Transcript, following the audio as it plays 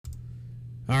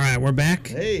All right, we're back.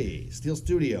 Hey, Steel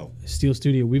Studio. Steel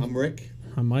Studio. I'm Rick.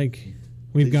 I'm Mike.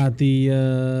 We've got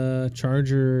the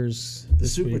Chargers. The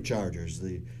Superchargers.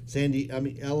 The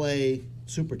LA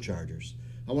Superchargers.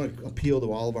 I want to appeal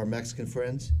to all of our Mexican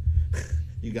friends.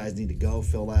 You guys need to go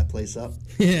fill that place up.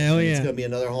 Yeah, It's going to be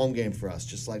another home game for us,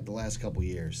 just like the last couple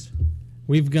years.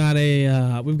 We've got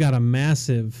a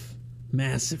massive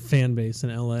fan base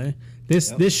in LA. This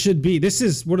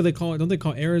is, what do they call it? Don't they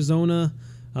call Arizona?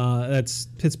 That's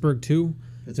Pittsburgh 2.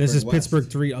 This is West. Pittsburgh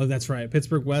 3. Oh, that's right.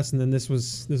 Pittsburgh West, and then this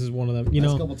is one of them.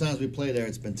 Last couple times we played there,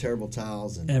 it's been terrible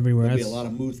towels and everywhere. There'll be a lot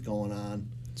of mooth going on.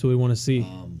 That's what we want to see.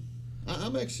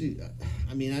 I'm actually,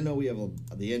 I know we have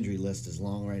the injury list is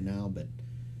long right now, but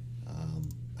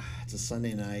it's a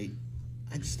Sunday night.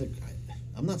 I just think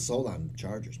I'm not sold on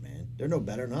Chargers, man. They're no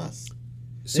better than us.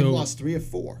 They've lost 3 of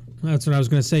 4. That's what I was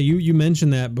going to say. You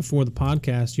mentioned that before the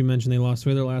podcast. You mentioned they lost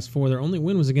 3 of their last 4. Their only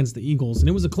win was against the Eagles, and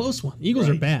it was a close one. Eagles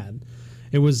are bad.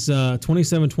 It was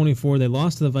 27-24. They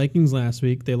lost to the Vikings last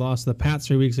week. They lost to the Pats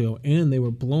 3 weeks ago, and they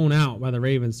were blown out by the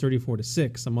Ravens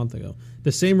 34-6 a month ago.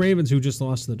 The same Ravens who just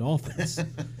lost to the Dolphins.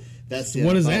 That's the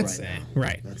what NFL does that right say? Now.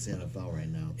 Right. That's the NFL right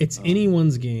now. It's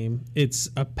anyone's game. It's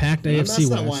a packed AFC West. That's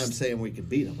not why I'm saying we can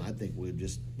beat them. I think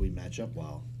we match up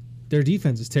well. Their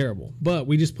defense is terrible, but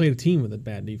we just played a team with a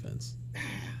bad defense.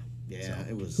 Yeah, so,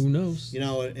 it was. Who knows?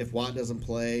 If Watt doesn't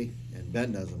play and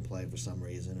Ben doesn't play for some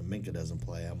reason and Minka doesn't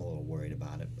play, I'm a little worried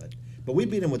about it. But we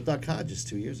beat him with Duck Hodges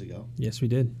 2 years ago. Yes, we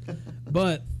did.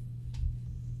 But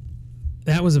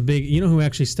that was a big. You know who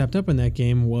actually stepped up in that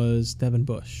game was Devin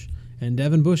Bush, and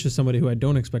Devin Bush is somebody who I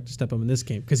don't expect to step up in this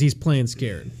game because he's playing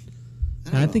scared.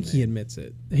 I think he admits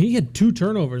it. He had 2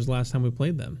 turnovers last time we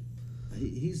played them.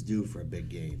 He's due for a big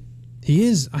game. He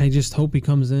is. I just hope he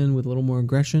comes in with a little more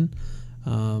aggression.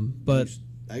 But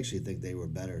I actually think they were a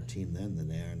better team then than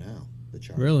they are now. The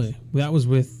Chargers. Really? That was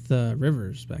with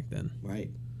Rivers back then.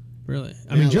 Right. Really?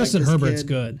 I mean, Justin Herbert's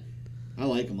good. I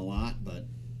like him a lot, but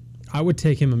I would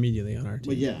take him immediately on our team.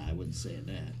 Well, yeah, I wouldn't say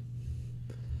that.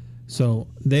 So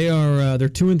they're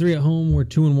 2-3 at home. We're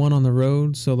 2-1 on the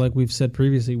road. So like we've said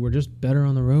previously, we're just better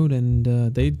on the road, and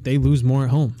they lose more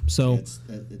at home. So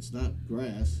it's not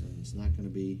grass, and it's not going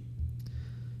to be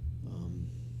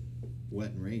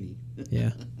wet and rainy. Yeah,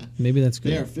 maybe that's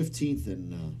good. They are 15th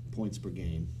in points per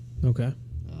game. Okay.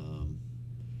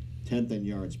 10th in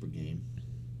yards per game.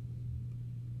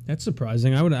 That's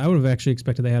surprising. I would have actually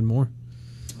expected they had more.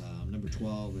 Number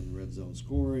 12 in red zone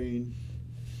scoring.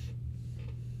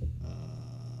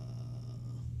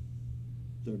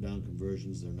 Third down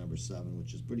conversions, they're number 7,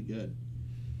 which is pretty good.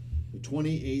 They're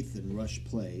 28th in rush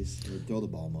plays. They throw the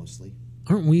ball mostly.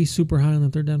 Aren't we super high on the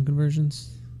third down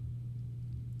conversions?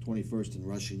 21st in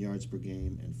rushing yards per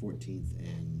game and 14th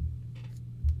in,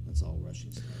 that's all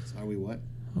rushing stats. Are we what?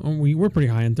 We're pretty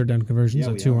high in third down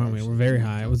conversions too, aren't we? We're very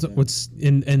high. What's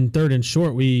in third and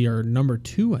short? We are number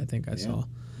 2, I think I saw.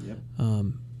 Yep.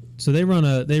 So they run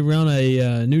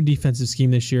a new defensive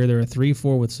scheme this year. They're a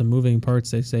 3-4 with some moving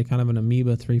parts. They say kind of an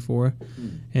amoeba 3-4,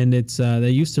 and it's they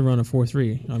used to run a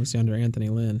 4-3, obviously under Anthony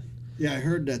Lynn. Yeah, I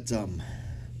heard that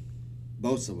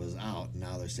Bosa was out.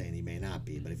 Now they're saying he may not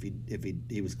be, but if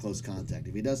he was close contact,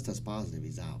 if he does test positive,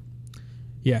 he's out.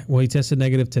 Yeah, well, he tested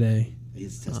negative today.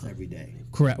 He's tested every day.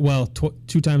 Correct. Well,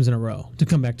 2 times in a row to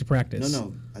come back to practice.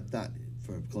 No, I thought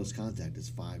for close contact it's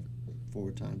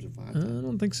 4 times or 5 times. I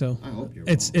don't think so. I hope you're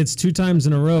wrong. It's 2 times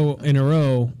in a row,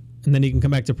 and then he can come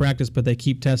back to practice, but they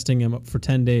keep testing him up for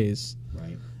 10 days.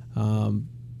 Right.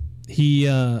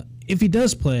 If he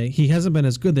does play, he hasn't been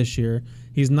as good this year.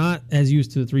 He's not as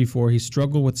used to the 3-4. He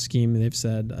struggled with scheme, they've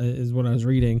said, is what I was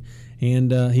reading.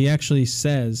 And he actually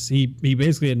says, he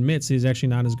basically admits he's actually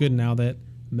not as good now that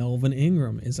Melvin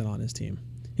Ingram isn't on his team.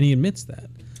 And he admits that.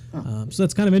 Huh. So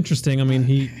that's kind of interesting. I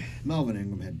mean, Melvin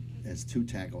Ingram has 2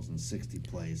 tackles and 60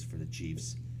 plays for the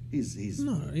Chiefs. He's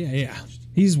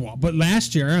but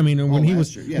last year, I mean, when he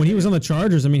was on the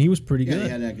Chargers, I mean, he was pretty good. Yeah, he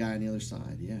had that guy on the other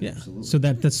side. Yeah, absolutely. So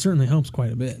that certainly helps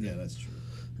quite a bit. Yeah, that's true.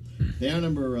 They are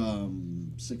number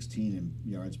 16 in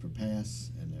yards per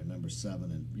pass, and they're number 7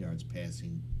 in yards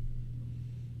passing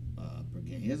per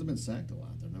game. He hasn't been sacked a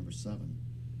lot. They're number 7.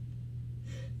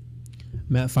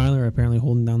 Matt Filer apparently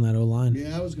holding down that O-line.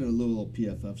 Yeah, I was going to do a little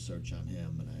PFF search on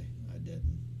him, but I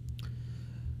didn't.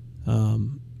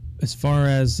 As far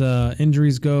as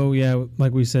injuries go, yeah,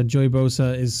 like we said, Joey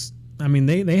Bosa is, I mean,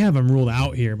 they have him ruled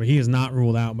out here, but he is not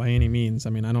ruled out by any means. I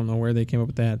mean, I don't know where they came up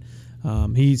with that.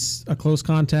 He's a close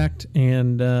contact,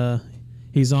 and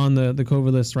he's on the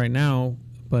COVID list right now,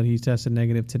 but he tested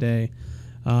negative today.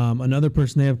 Another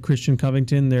person they have, Christian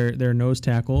Covington, their nose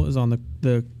tackle, is on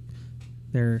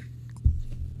their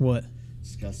what?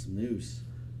 Just got some news.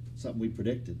 Something we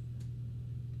predicted.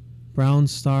 Brown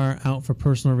star out for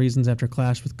personal reasons after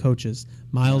clash with coaches.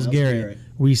 Myles Garrett.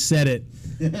 We said it.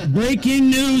 Breaking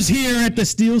news here at the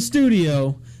Steel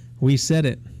Studio. We said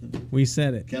it. We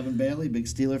said it. Kevin Bailey, big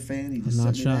Steeler fan. He just I'm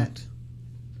not sent me that. shocked.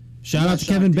 Shout out to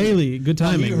Kevin Bailey. Good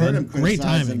timing. You heard man. him Great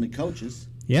timing. the coaches.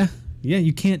 Yeah.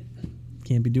 You can't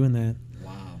be doing that.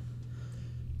 Wow.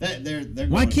 They're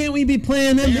Why can't we be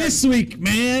playing them this week,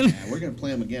 man? Yeah, we're gonna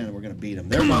play them again and we're gonna beat them.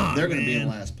 They're gonna be in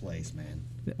last place, man.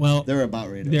 Well, they're about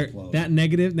ready to close. That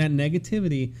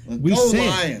negativity.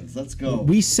 Lions. Let's go.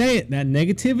 We say it. That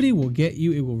negativity will get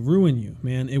you. It will ruin you,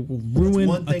 man. It will ruin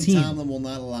one thing a team. Tomlin will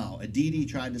not allow. Aditi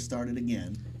tried to start it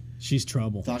again. She's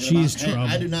trouble. She's trouble.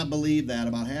 I do not believe that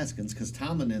about Haskins because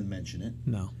Tomlin didn't mention it.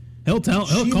 No. He'll call him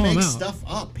out. She makes stuff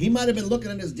up. He might have been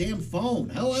looking at his damn phone.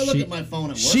 Hell, I look at my phone at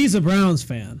work. She's a Browns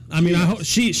fan. I mean,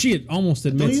 she almost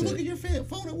admits it. Don't you look at your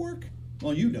phone at work?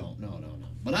 Well, you don't. No.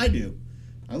 But I do.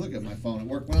 I look at my phone at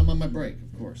work when I'm on my break,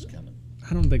 of course, Kevin.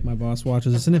 I don't think my boss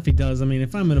watches this, and if he does, I mean,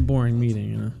 if I'm in a boring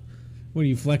meeting, what are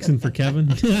you flexing for,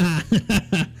 Kevin?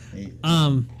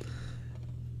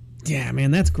 Yeah,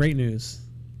 man, that's great news.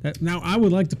 Now I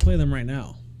would like to play them right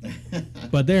now,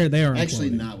 but they are actually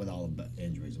not with all the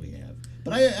injuries we have.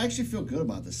 But I actually feel good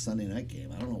about this Sunday night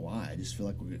game. I don't know why. I just feel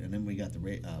like and then we got the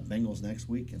Bengals next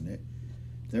week, and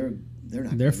they're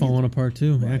not. They're falling apart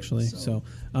too, right, actually. So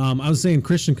I was saying,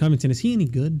 Christian Covington, is he any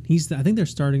good? I think they're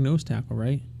starting nose tackle,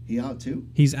 right? He out too?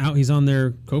 He's out. He's on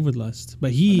their COVID list,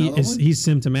 but he's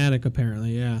symptomatic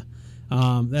apparently. Yeah,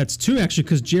 that's two actually,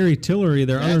 because Jerry Tillery,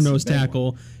 their other nose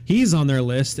tackle, he's on their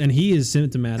list and he is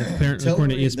symptomatic apparently,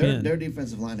 according to ESPN. Their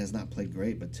defensive line has not played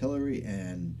great, but Tillery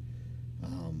and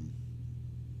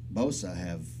Bosa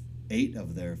have 8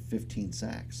 of their 15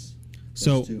 sacks.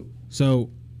 So,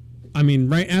 I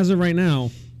mean, as of right now,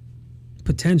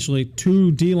 potentially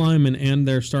 2 D linemen and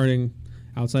their starting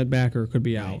outside backer could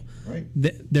be out. Right.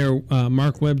 Their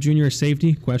Mark Webb Jr.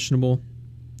 safety questionable.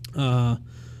 Their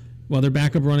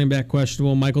backup running back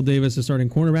questionable. Michael Davis is starting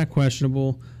cornerback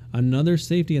questionable. Another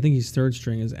safety, I think he's third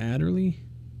string, is Adderley.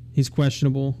 He's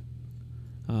questionable.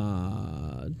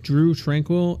 Drew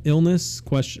Tranquil illness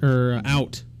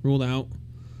out, ruled out.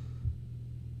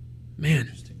 Man.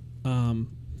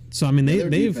 So I mean their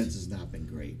defense has not been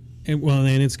great. And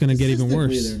it's going to get even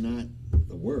worse. They're not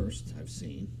the worst I've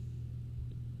seen.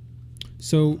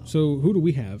 So who do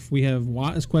we have? We have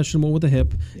Watt is questionable with a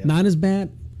hip. Yep. Not as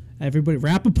bad. Everybody,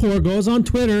 Rappaport goes on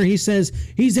Twitter. He says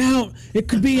he's out. It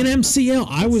could be an MCL.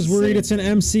 I was worried it's an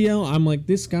MCL. I'm like,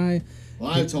 this guy.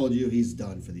 Well, I told you he's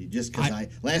done for the just because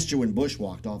last year when Bush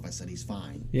walked off, I said he's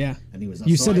fine. Yeah, and he was.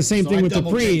 You said the same thing with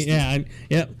Dupree.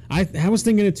 Yeah, I was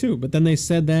thinking it too, but then they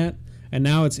said that, and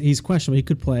now he's questionable. He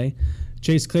could play.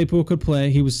 Chase Claypool could play.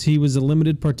 He was a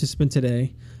limited participant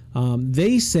today.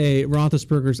 They say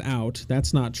Roethlisberger's out.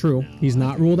 That's not true. No, he's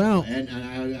not ruled out. And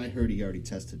I heard he already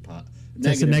tested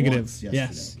negative.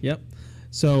 Yes. Yep.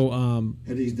 So and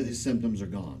his symptoms are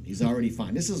gone. He's already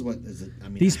fine. This is what is it? I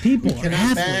mean, these people are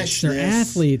athletes. They're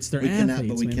athletes. They're athletes.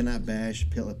 But we cannot bash.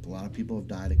 A lot of people have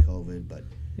died of COVID, but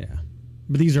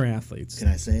but these are athletes. Can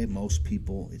I say most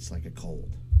people? It's like a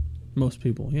cold. Most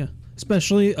people, yeah.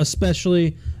 Especially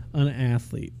an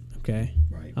athlete. Okay.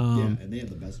 Right. And they have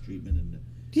the best treatment in the.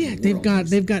 Yeah, they've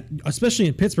got especially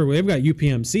in Pittsburgh, they've got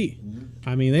UPMC. Mm-hmm.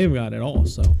 I mean, they've got it all.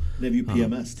 So they have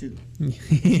UPMS too.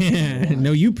 Yeah,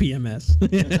 no UPMS.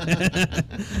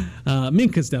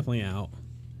 Minka's definitely out.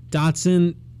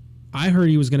 Dotson, I heard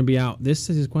he was going to be out. This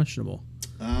is questionable.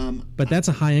 But that's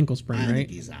a high ankle sprain, right? I think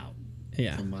he's out.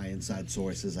 Yeah. From my inside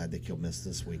sources, I think he'll miss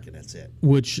this week, and that's it.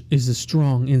 Which is a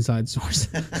strong inside source.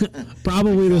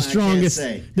 Probably the strongest,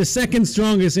 the second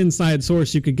strongest inside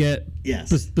source you could get.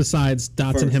 Yes. Besides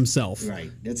Dotson himself. Right.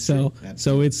 That's so. True.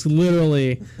 So it's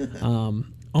literally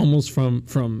almost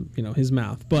from his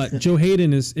mouth. But Joe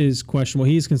Hayden is questionable.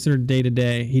 He's considered day to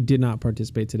day. He did not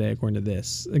participate today, according to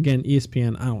this. Again,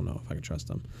 ESPN. I don't know if I can trust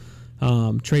him.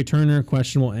 Trey Turner,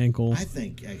 questionable ankle. I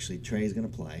think actually Trey's going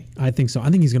to play. I think so.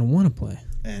 I think he's going to want to play.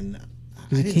 And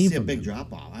I didn't see a big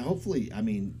drop off. I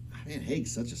mean,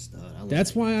 Haig's such a stud.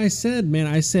 That's why I said,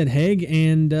 Haig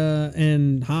and Haas.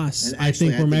 And actually, I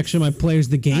think were actually my players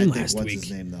of the game last week. What's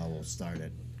his name though will start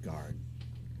at guard.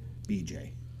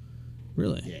 BJ.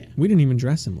 Really? Yeah. We didn't even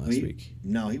dress him last week.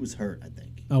 No, he was hurt. I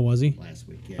think. Oh, was he? Last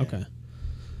week. Yeah. Okay.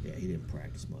 Yeah, he didn't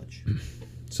practice much.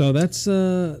 So that's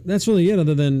really it.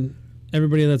 Other than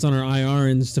everybody that's on our IR,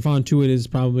 and Stephon Tuitt is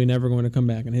probably never going to come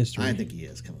back in history. I think he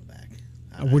is coming back.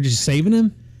 We're just saving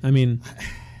him? I mean,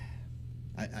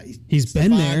 he's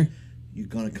been there. You're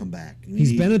going to come back.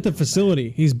 He's been at the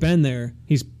facility. He's been there.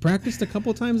 He's practiced a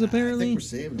couple times, apparently. I think we're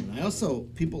saving him.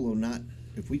 People will not,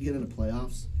 if we get into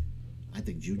playoffs, I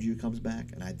think Juju comes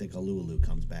back, and I think Alulu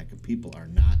comes back, and people are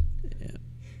not. Yeah.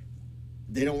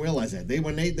 They don't realize that.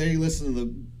 When they listen to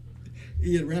the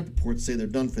Ian Rappaport say they're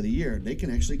done for the year, they can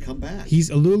actually come back.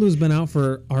 Alulu's been out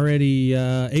for already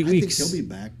 8 weeks. I think he'll be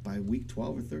back by week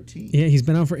 12 or 13. Yeah, he's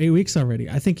been out for 8 weeks already.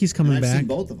 I think he's coming I've back. seen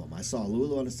both of them. I saw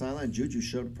Alulu on the sideline. Juju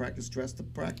showed a practice dress to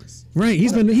practice. Right,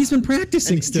 he's been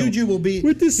practicing and still. Juju will be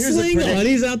with the sling on.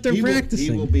 He's out there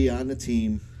practicing. He will be on the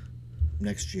team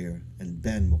next year, and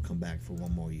Ben will come back for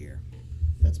one more year.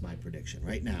 That's my prediction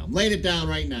right now. I'm laying it down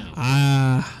right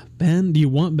now. Ben, do you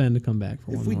want Ben to come back for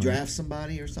one more? If we draft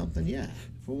somebody or something, yeah,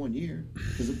 for 1 year.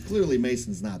 Because clearly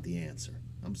Mason's not the answer.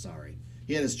 I'm sorry.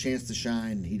 He had his chance to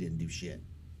shine, and he didn't do shit.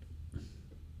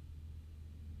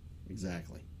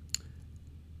 Exactly.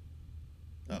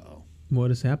 Uh-oh. What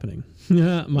is happening?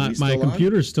 my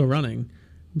computer's still running.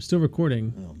 I'm still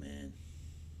recording. Oh, man.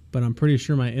 But I'm pretty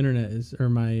sure my internet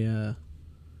my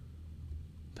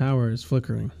power is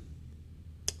flickering.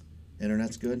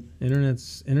 Internet's good?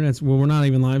 Internet's well, we're not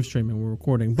even live streaming, we're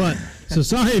recording. But so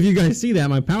sorry if you guys see that,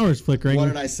 my power's flickering. What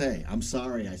did I say? I'm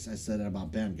sorry I said that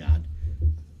about Ben, God.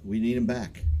 We need him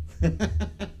back.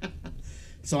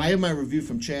 So I have my review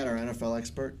from Chad, our NFL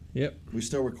expert. Yep. We're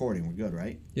still recording. We're good,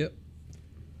 right? Yep.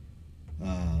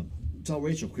 Tell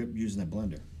Rachel quit using that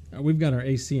blender. We've got our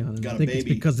AC on. Got I think it's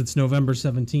because it's November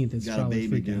 17th. It's got a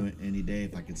baby doing any day,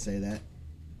 if I could say that.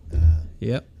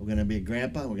 Yep. We're going to be a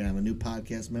grandpa. We're going to have a new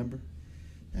podcast member.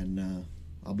 And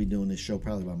I'll be doing this show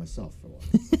probably by myself for a while.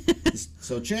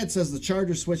 So Chad says the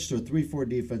Chargers switched to a 3-4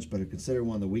 defense, but are considered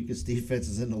one of the weakest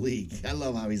defenses in the league. I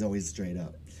love how he's always straight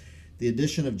up. The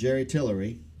addition of Jerry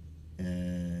Tillery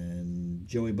and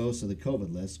Joey Bosa to the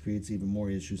COVID list creates even more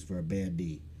issues for a bad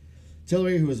D.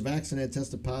 Tillery, who was vaccinated,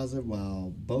 tested positive,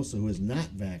 while Bosa, who is not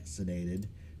vaccinated,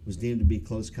 was deemed to be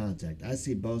close contact. I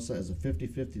see Bosa as a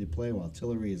 50-50 to play, while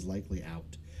Tillery is likely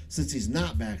out. Since he's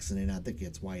not vaccinated, I think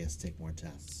that's why he has to take more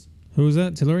tests. Who's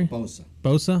that? Tillery?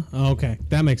 Bosa. Oh, okay.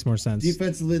 That makes more sense.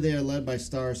 Defensively, they are led by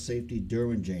star safety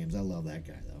Derwin James. I love that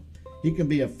guy, though. He can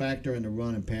be a factor in the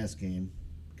run and pass game.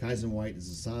 Kyson White is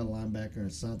a solid linebacker, and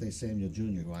Asante Samuel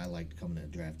Jr., who I liked coming in the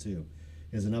draft, too,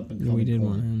 is an up-and-coming We did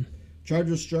corner. want him.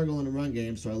 Chargers struggle in the run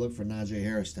game, so I look for Najee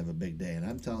Harris to have a big day. And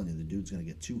I'm telling you, the dude's going to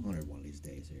get 200 one of these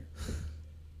days here.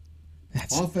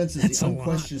 Offense is the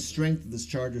unquestioned strength of this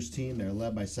Chargers team. They're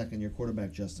led by second-year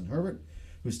quarterback Justin Herbert,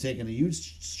 who's taken a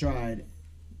huge stride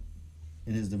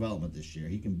in his development this year.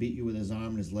 He can beat you with his arm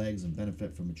and his legs and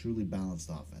benefit from a truly balanced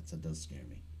offense. That does scare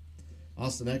me.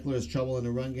 Austin Eckler has trouble in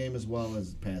the run game as well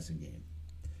as the passing game.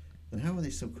 Then how are they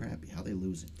so crappy? How are they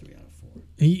losing 3 out of 4?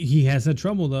 He has had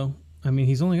trouble, though. I mean,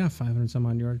 he's only got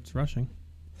 500-some-odd yards rushing.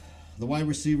 The wide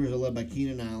receivers are led by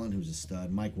Keenan Allen, who's a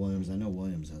stud. Mike Williams. I know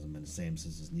Williams hasn't been the same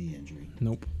since his knee injury.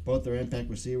 Nope. Both are impact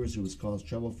receivers who has caused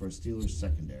trouble for a Steelers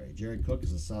secondary. Jared Cook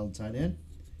is a solid tight end.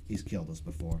 He's killed us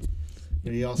before.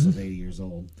 But he also is 80 years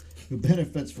old, who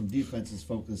benefits from defenses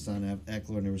focused on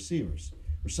Eckler and the receivers.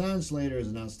 Rashawn Slater is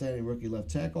an outstanding rookie left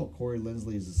tackle. Corey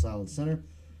Linsley is a solid center.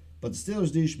 But the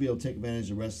Steelers D should be able to take advantage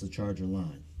of the rest of the Charger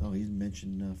line. Oh, he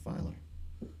mentioned Filer.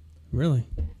 Really?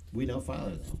 We know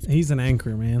Filer, though. He's an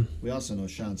anchor, man. We also know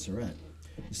Sean Surratt.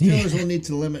 The Steelers will need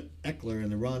to limit Eckler in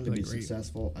the run to be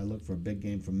successful. I look for a big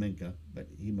game from Minka, but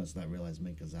he must not realize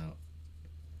Minka's out.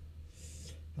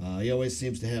 He always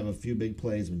seems to have a few big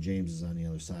plays when James is on the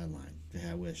other sideline.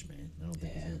 I wish, man. I don't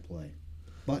think he's going to play.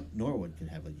 But Norwood can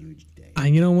have a huge day.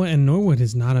 You know what? And Norwood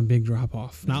is not a big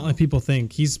drop-off. Not like people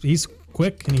think. He's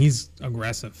quick and he's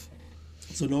aggressive.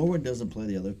 So Norwood doesn't play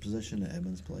the other position that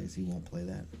Edmonds plays. He won't play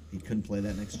that. He couldn't play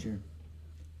that next year.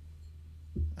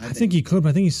 I think he could, but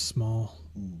I think he's small.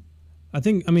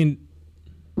 I mean,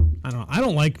 I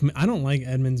don't like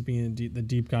Edmonds being the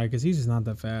deep guy because he's just not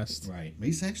that fast. Right.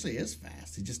 He actually is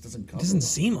fast. He just doesn't cover. Doesn't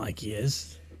seem like he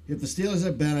is. If the Steelers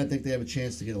have Ben, I think they have a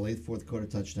chance to get a late fourth quarter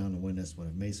touchdown and win this one.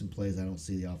 If Mason plays, I don't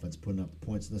see the offense putting up the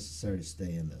points necessary to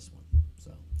stay in this one.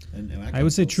 So, and I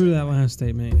would say true to that last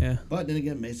statement. Yeah. But then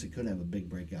again, Mason could have a big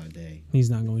breakout day. He's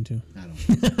not going to. I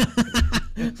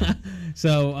don't.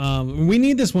 So we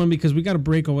need this one because we got to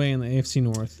break away in the AFC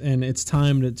North, and it's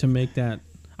time to make that.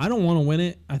 I don't want to win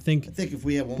it. I think if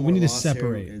we have one more we need loss to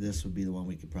separate. Here, this would be the one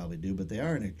we could probably do. But they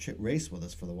are in a race with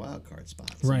us for the wild card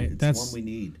spots. Right. That's one we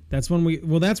need. That's when we.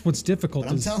 Well, that's what's difficult.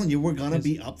 But I'm telling you, we're gonna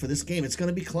be up for this game. It's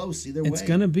gonna be close either way. It's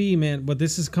gonna be, man. But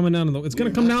this is coming down to the. It's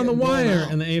gonna come down the wire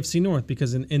in the AFC North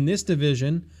because in this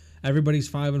division, Everybody's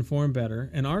 5-4 and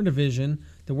better. In our division,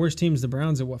 the worst team is the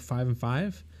Browns at what, 5-5?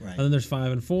 Right. And then there's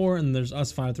 5-4, and there's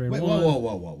us 5-3 and 1.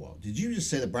 Whoa! Did you just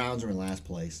say the Browns are in last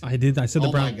place? I did. I said the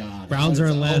Browns. Oh my God! Browns are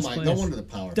in last place. No wonder the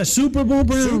power. The Super Bowl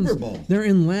Browns. Super Bowl. They're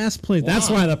in last place. Wow.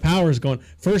 That's why the power's going.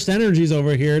 First Energy's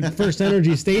over here. First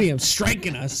Energy Stadium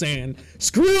striking us, saying,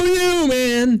 "Screw you,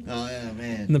 man!" Oh yeah,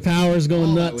 man. And the power's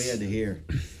going nuts. We had to hear,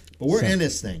 but we're in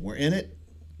this thing. We're in it.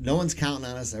 No one's counting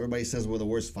on us. Everybody says we're the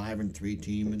worst 5-3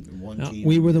 team and one team.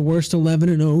 We were the worst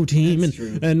 11-0 team, That's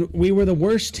true. and we were the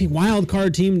worst wild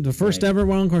card team, the first ever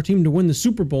wild card team to win the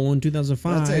Super Bowl in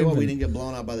 2005. I'll tell you what, we didn't get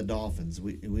blown out by the Dolphins.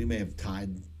 We may have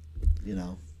tied,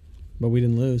 but we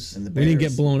didn't lose. And the we didn't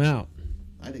Bears, get blown out.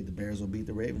 I think the Bears will beat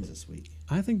the Ravens this week.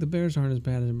 I think the Bears aren't as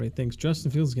bad as everybody thinks. Justin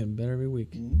Fields is getting better every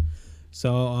week. Mm-hmm.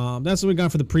 So that's what we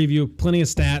got for the preview. Plenty of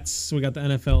stats. We got the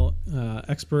NFL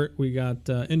expert. We got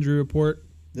injury report.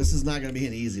 This is not going to be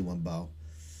an easy one, Bo.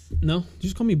 No, you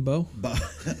just call me Bo. Bo.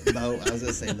 I was going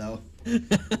to say no,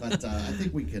 but I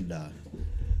think we could.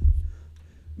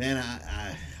 Man,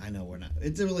 I know we're not.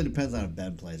 It really depends on if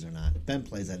Ben plays or not. If Ben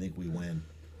plays, I think we win.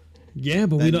 Yeah,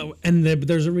 but we don't. And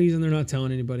there's a reason they're not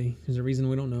telling anybody. There's a reason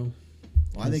we don't know.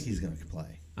 Well, I think he's going to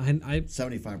play.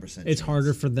 75%. It's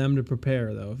harder for them to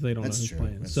prepare though if they don't know who's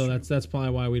playing. So that's probably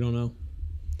why we don't know.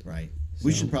 Right. So.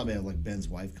 We should probably have like Ben's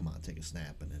wife come out and take a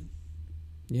snap and then.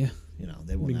 Yeah.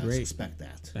 They will not expect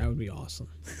that. That would be awesome.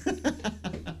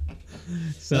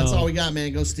 So that's all we got,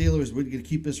 man. Go Steelers. We're gonna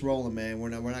keep this rolling, man. We're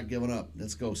not giving up.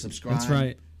 Let's go. Subscribe. That's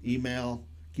right. Email.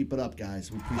 Keep it up,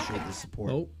 guys. We appreciate the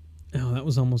support. Oh, that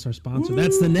was almost our sponsor. Woo!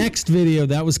 That's the next video.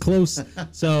 That was close.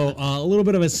 So a little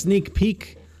bit of a sneak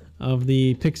peek of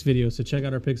the picks video. So check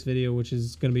out our picks video, which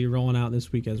is going to be rolling out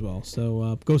this week as well.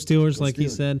 So go Steelers, like he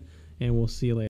said, and we'll see you later.